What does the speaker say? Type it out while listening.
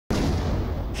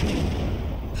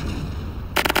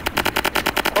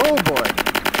Oh boy.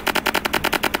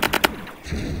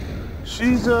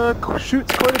 She's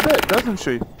shoots quite a bit, doesn't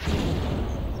she?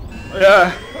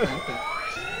 Yeah.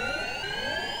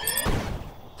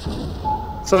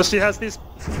 So she has this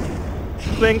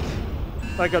blink,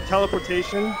 like a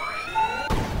teleportation.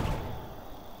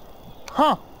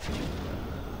 Huh.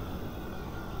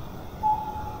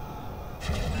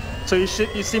 So you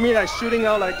see me like shooting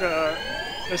out like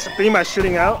there's a beam I'm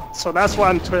shooting out. So that's what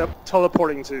I'm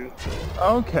teleporting to.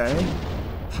 Okay.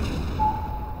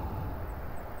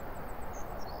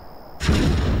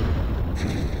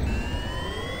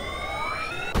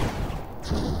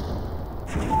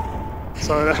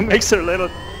 So that makes it a little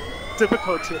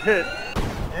difficult to hit.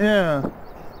 Yeah.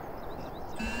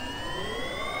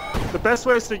 The best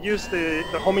way is to use the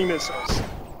homing missiles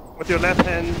with your left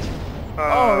hand.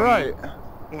 Oh, right.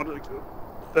 What do we do?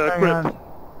 The Hang grip. on.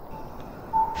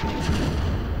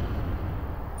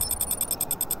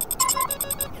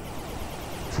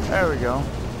 There we go.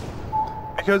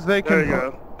 Because they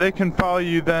can follow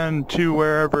you then to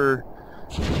wherever.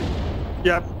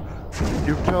 Yep.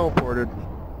 You've teleported,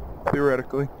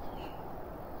 theoretically.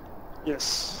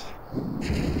 Yes.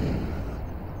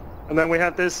 And then we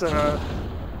have this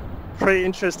pretty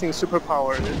interesting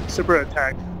superpower, super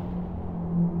attack.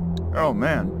 Oh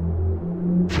man.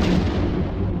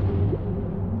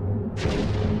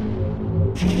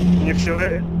 Can you feel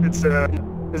it? It's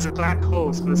a black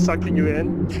hole, so it's sucking you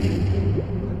in.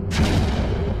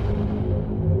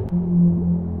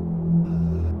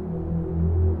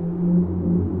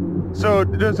 So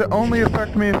does it only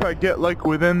affect me if I get like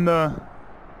within the...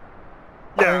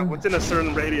 Yeah, within a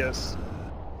certain radius.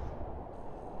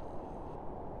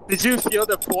 Did you feel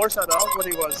the force at all when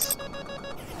it was?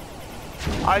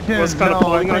 I didn't. Was kind of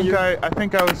pulling on you? I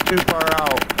think I was too far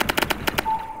out.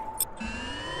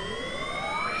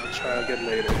 I'll try again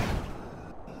later.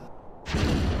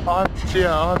 I'll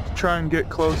have to try and get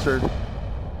closer.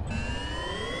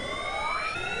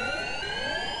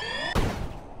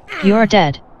 You're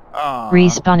dead.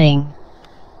 Respawning.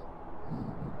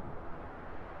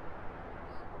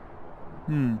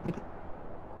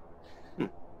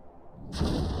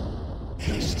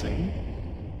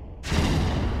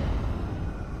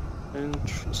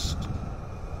 Interesting.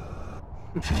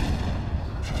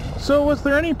 So was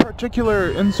there any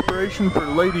particular inspiration for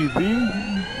Lady V?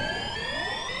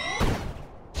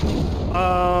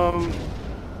 I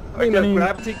mean, the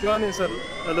gravity gun is a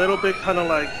little bit kind of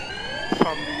like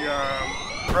from the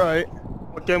right.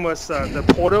 What game was the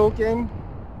Portal game?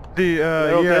 The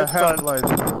Half-Life.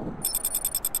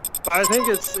 But I think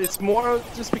it's more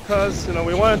just because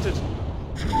we wanted to.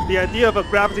 The idea of a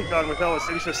gravity gun we thought was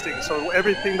interesting. So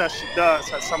everything that she does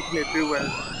has something to do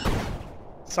with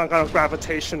some kind of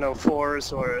gravitational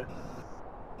force, or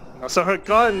so her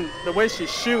gun, the way she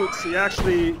shoots, she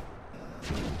actually.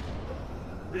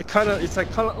 It's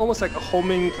like almost like a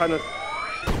homing kind of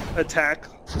attack.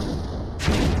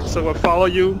 So it will follow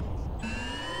you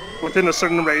within a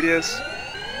certain radius.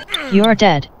 You're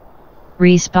dead.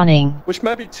 Respawning. Which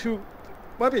might be too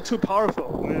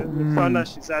powerful. We found that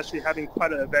she's actually having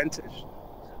quite an advantage.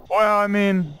 Well, I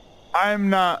mean, I'm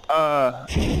not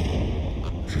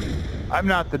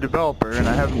the developer, and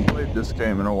I haven't played this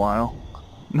game in a while.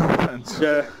 No offense.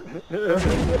 Yeah.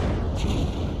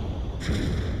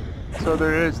 So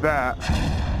there is that.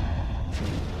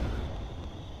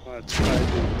 I'll try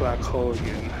the black hole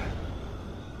again.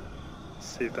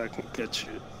 See if I can get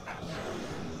you.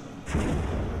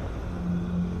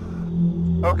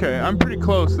 Okay, I'm pretty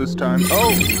close this time.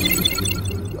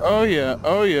 Oh yeah,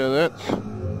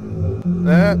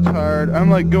 that's hard. I'm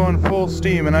like going full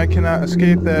steam and I cannot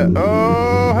escape that.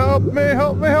 Oh, help me,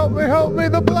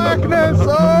 the blackness!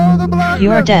 Oh, the blackness!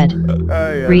 You're dead.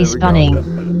 Yeah, Respawning.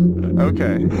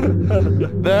 Okay.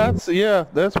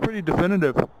 That's pretty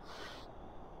definitive.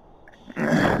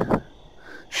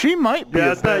 She might be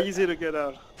it's not easy to get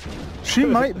out. She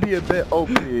might be a bit OP.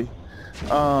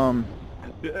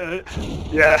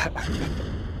 Yeah.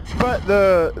 But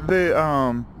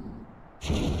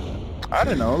I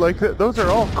don't know, like those are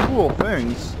all cool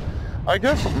things. I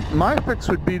guess my fix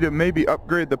would be to maybe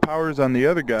upgrade the powers on the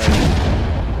other guy.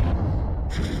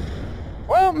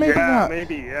 Well, maybe not.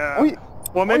 Maybe,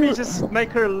 well, maybe just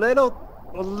make her a little,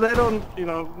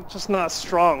 just not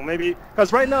strong. Maybe,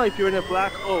 because right now if you're in a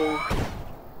black hole,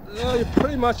 you're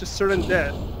pretty much a certain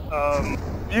death.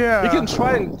 You can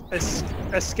try and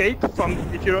escape from,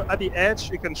 if you're at the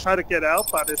edge, you can try to get out,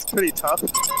 but it's pretty tough.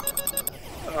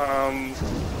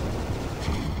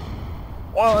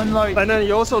 Well, and like... And then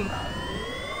you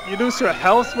lose your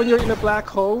health when you're in a black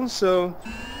hole, so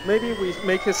maybe we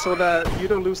make it so that you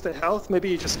don't lose the health. Maybe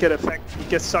you just get you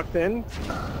get sucked in.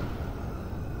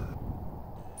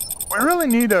 We really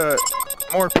need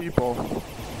more people.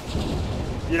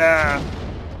 Yeah.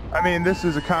 I mean, this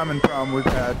is a common problem we've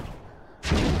had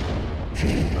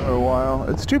for a while.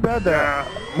 It's too bad that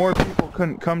more people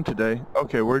couldn't come today.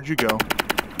 Okay, where'd you go?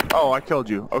 Oh, I killed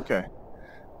you. Okay.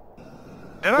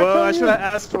 Well, I should have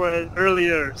asked for it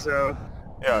earlier, so...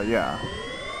 Yeah.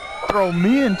 Throw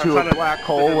me into a black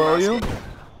hole, will you?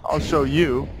 I'll show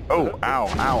you. Oh,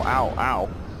 ow.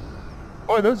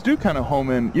 Boy, those do kind of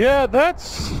home in. Yeah,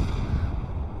 that's...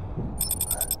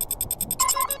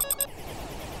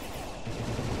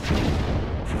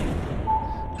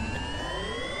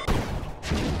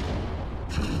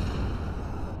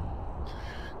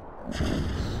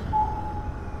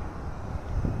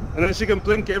 And then she can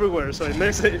blink everywhere, so it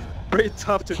makes it very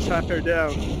tough to track her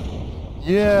down.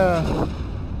 Yeah.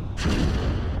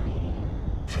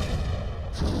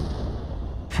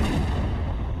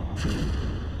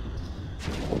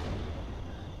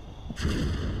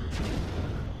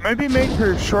 Maybe make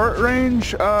her short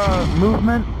range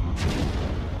movement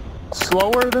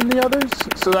slower than the others,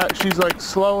 so that she's like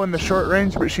slow in the short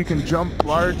range, but she can jump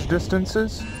large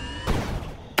distances.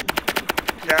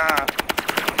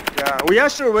 Yeah, we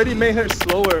actually already made her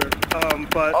slower,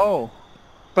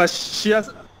 but she has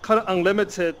kind of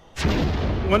unlimited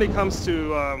when it comes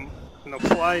to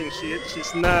flying.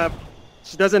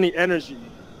 She doesn't need energy.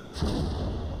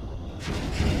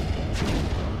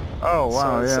 Oh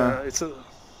wow, so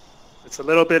it's a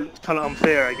little bit kind of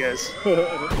unfair, I guess.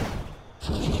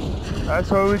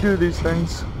 That's why we do these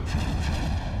things.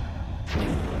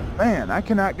 Man, I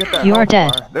cannot get that. You're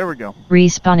dead. Bar. There we go.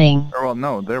 Respawning. Or, well,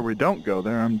 no, there we don't go.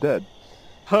 There, I'm dead.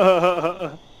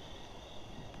 Well,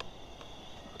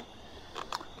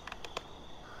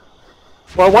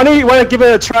 why don't you want to give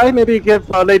it a try? Maybe give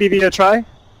Lady V a try?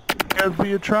 Give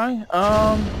V a try?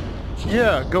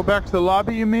 Yeah, go back to the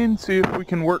lobby, you mean? See if we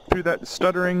can work through that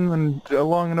stuttering and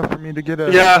long enough for me to get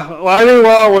a... Yeah, well, I mean,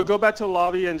 we'll go back to the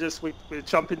lobby and just we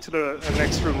jump into the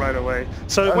next room right away.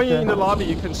 So when you're in the lobby,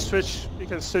 you can switch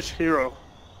hero.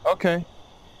 Okay.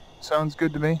 Sounds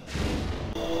good to me.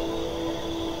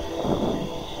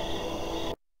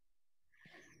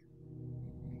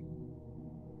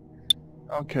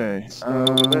 Okay.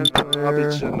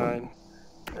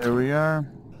 There we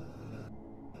are.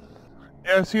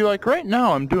 Yeah, see, like, right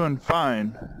now I'm doing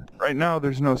fine. Right now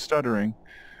there's no stuttering.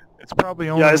 It's probably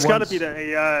only it's gotta be the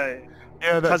AI.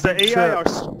 Yeah, because the AI are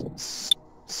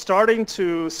starting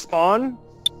to spawn.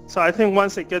 So I think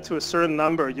once they get to a certain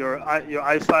number, your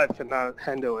i5 cannot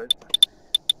handle it.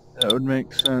 That would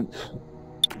make sense.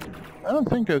 I don't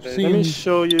think I've seen... Let me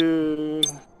show you...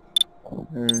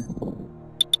 Here.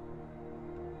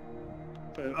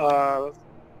 You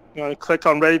want to click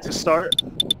on ready to start?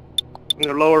 On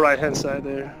your lower right hand side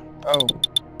there. Oh.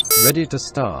 Ready to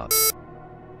start.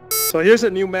 So here's a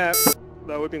new map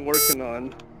that we've been working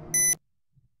on.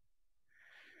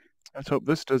 Let's hope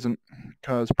this doesn't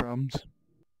cause problems.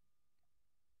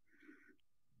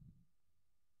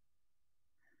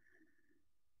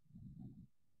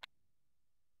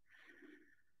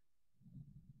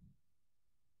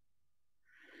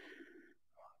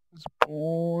 I was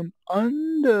born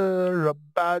under a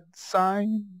bad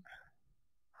sign.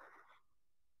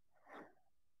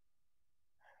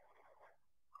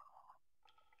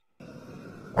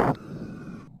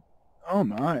 Oh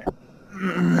my.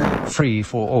 Free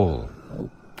for all.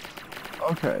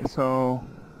 Okay, so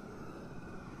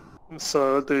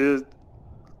the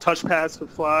touchpads to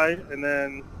fly, and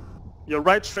then your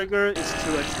right trigger is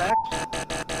to attack,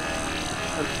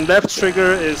 and left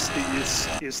trigger is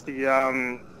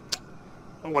the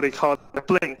what do you call it?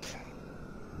 Blink.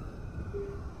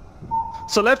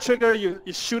 So left trigger, you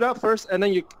shoot out first, and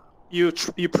then you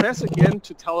press again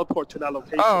to teleport to that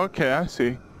location. oh, okay, I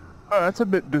see. Oh, that's a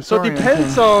bit disorienting.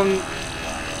 So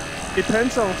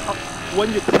depends on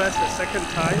when you press the second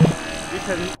time,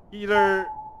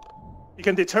 you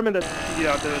can determine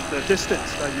the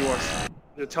distance that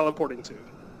you're teleporting to.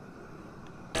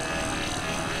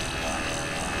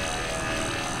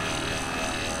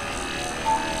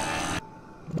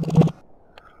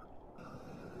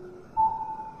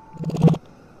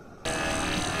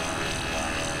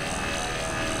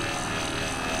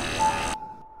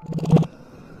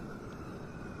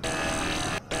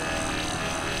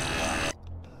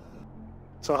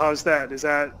 So how's that? Is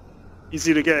that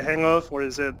easy to get a hang of, or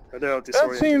is it a little disorienting?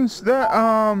 That seems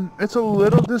it's a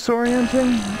little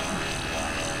disorienting.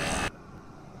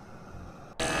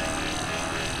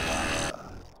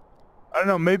 I don't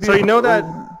know, maybe... So you know that...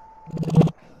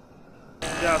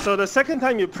 Yeah, so the second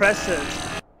time you press it,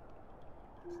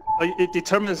 it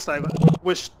determines like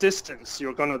which distance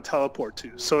you're gonna teleport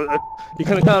to. So you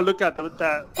can kind of look at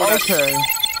that. Okay.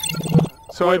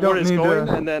 So I don't need going,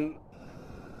 to. And then.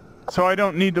 So I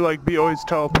don't need to like be always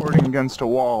teleporting against a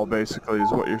wall, basically,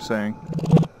 is what you're saying.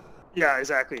 Yeah,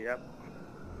 exactly. Yep.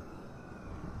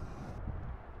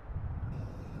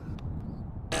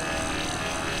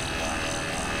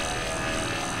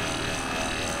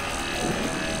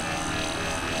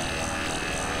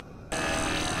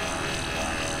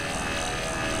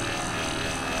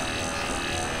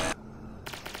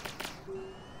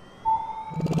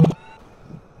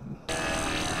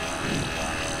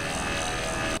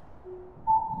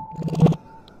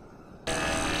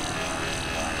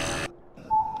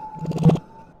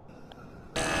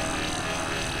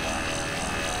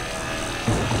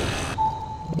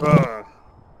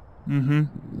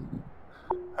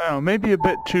 I don't know, maybe a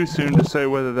bit too soon to say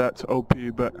whether that's OP,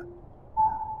 but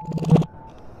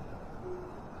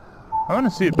I want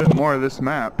to see a bit more of this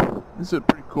map. This is a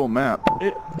pretty cool map.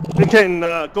 It can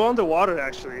go underwater,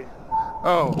 actually.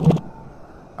 Oh,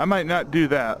 I might not do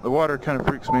that. The water kind of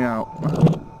freaks me out.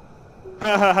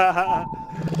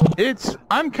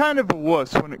 I'm kind of a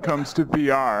wuss when it comes to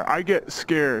VR. I get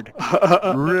scared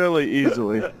really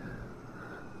easily.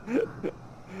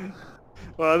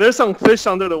 Well, there's some fish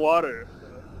under the water.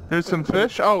 There's some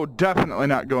fish? Oh, definitely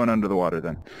not going under the water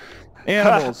then.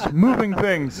 Animals, moving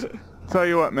things. Tell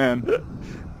you what, man.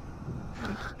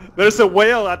 There's a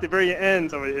whale at the very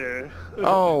end over here.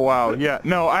 Oh wow, yeah.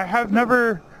 No, I have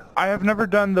never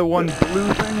done the one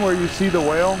blue thing where you see the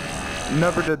whale.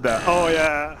 Never did that. Oh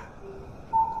yeah.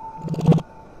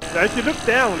 Now, if you look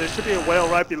down, there should be a whale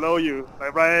right below you,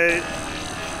 like right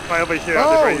over here. Oh at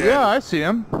the very end. yeah, I see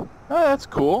him. Oh, that's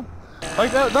cool.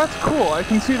 Like that's cool. I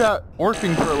can see that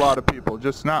working for a lot of people,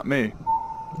 just not me.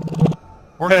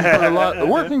 Working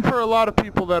for a lot of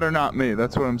people that are not me.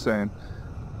 That's what I'm saying.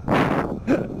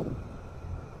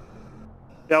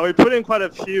 Yeah, we put in quite a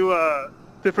few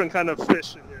different kind of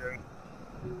fish in here.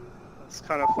 It's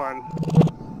kind of fun.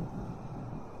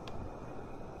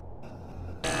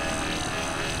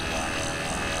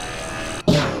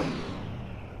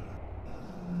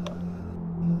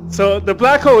 So the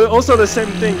black hole is also the same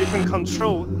thing. You can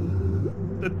control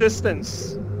the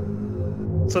distance.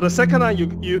 So the second time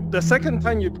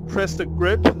you press the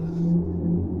grip,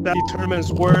 that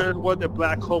determines where the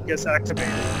black hole gets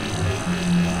activated.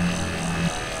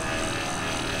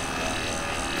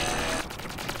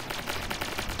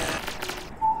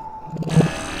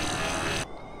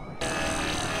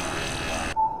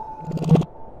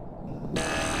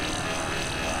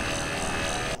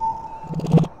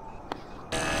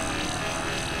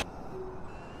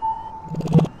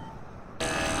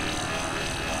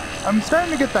 I'm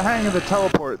starting to get the hang of the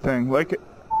teleport thing. Like,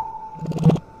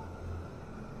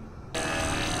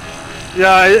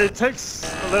 yeah, it takes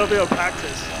a little bit of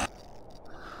practice.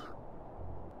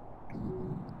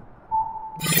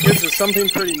 This is something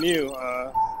pretty new.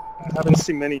 I haven't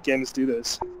seen many games do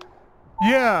this.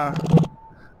 yeah.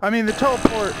 I mean, the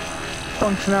teleport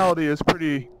functionality is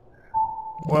pretty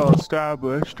well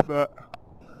established, but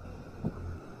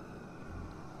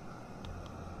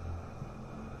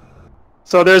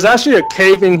So there's actually a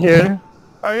cave in here.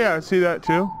 oh yeah, I see that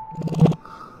too.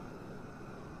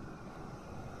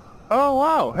 Oh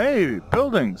wow, hey,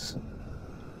 buildings.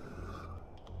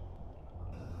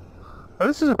 Oh,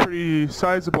 this is a pretty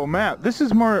sizable map. This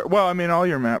is more, well, I mean, all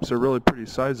your maps are really pretty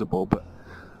sizable, but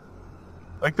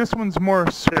like this one's more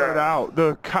spread out.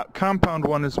 The compound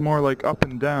one is more like up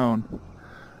and down.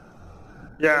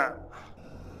 Yeah.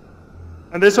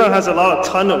 And this one has a lot of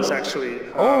tunnels actually.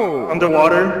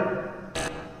 Underwater.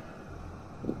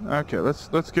 Okay,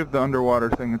 let's give the underwater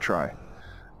thing a try.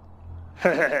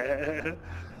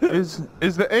 Is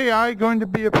the AI going to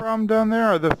be a problem down there?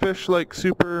 Are the fish like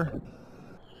super?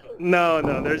 No,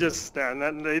 they're just there.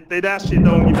 They actually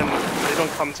don't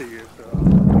come to you.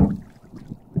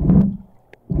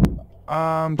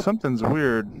 So. Something's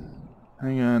weird.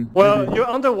 Hang on. Well, maybe. you're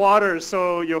underwater,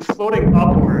 so you're floating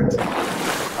upward.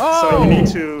 Oh! So you need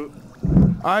to.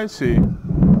 I see.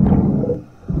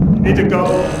 You need to go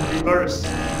reverse.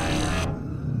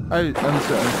 I'm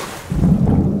sorry.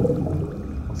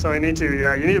 So you need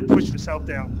to push yourself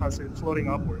down because it's floating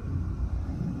upward.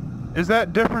 Is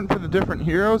that different for the different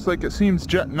heroes? Like it seems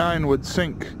Jet 9 would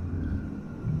sink.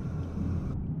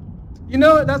 You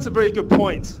know, that's a very good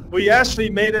point. We actually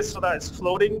made it so that it's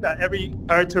floating, that every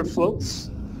character floats.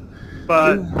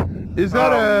 But is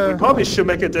that we probably should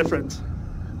make it different.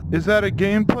 Is that a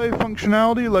gameplay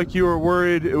functionality? Like you were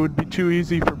worried it would be too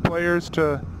easy for players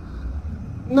to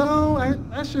No, I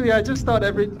just thought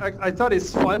I thought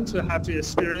it's fun to have to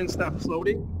experience that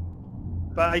floating.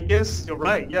 But I guess you're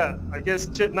right. Yeah, I guess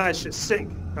Jet 9 should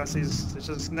sink because it's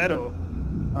just Neto.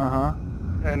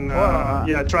 And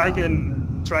yeah,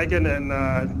 Dragon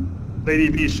and Lady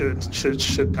B should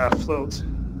float.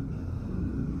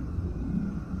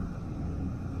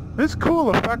 It's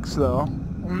cool effects though.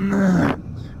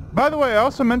 By the way, I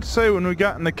also meant to say when we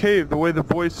got in the cave, the way the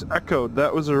voice echoed,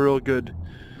 that was a real good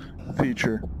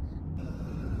feature.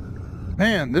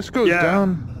 Man, this goes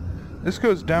down. This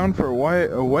goes down for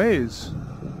a ways.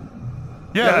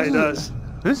 Yeah, it does.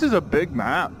 This is a big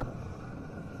map.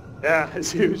 Yeah,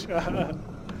 it's huge.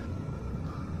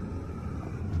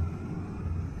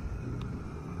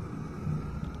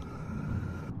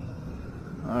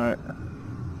 Alright.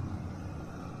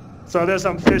 So there's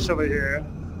some fish over here.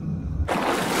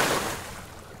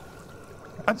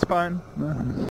 That's fine.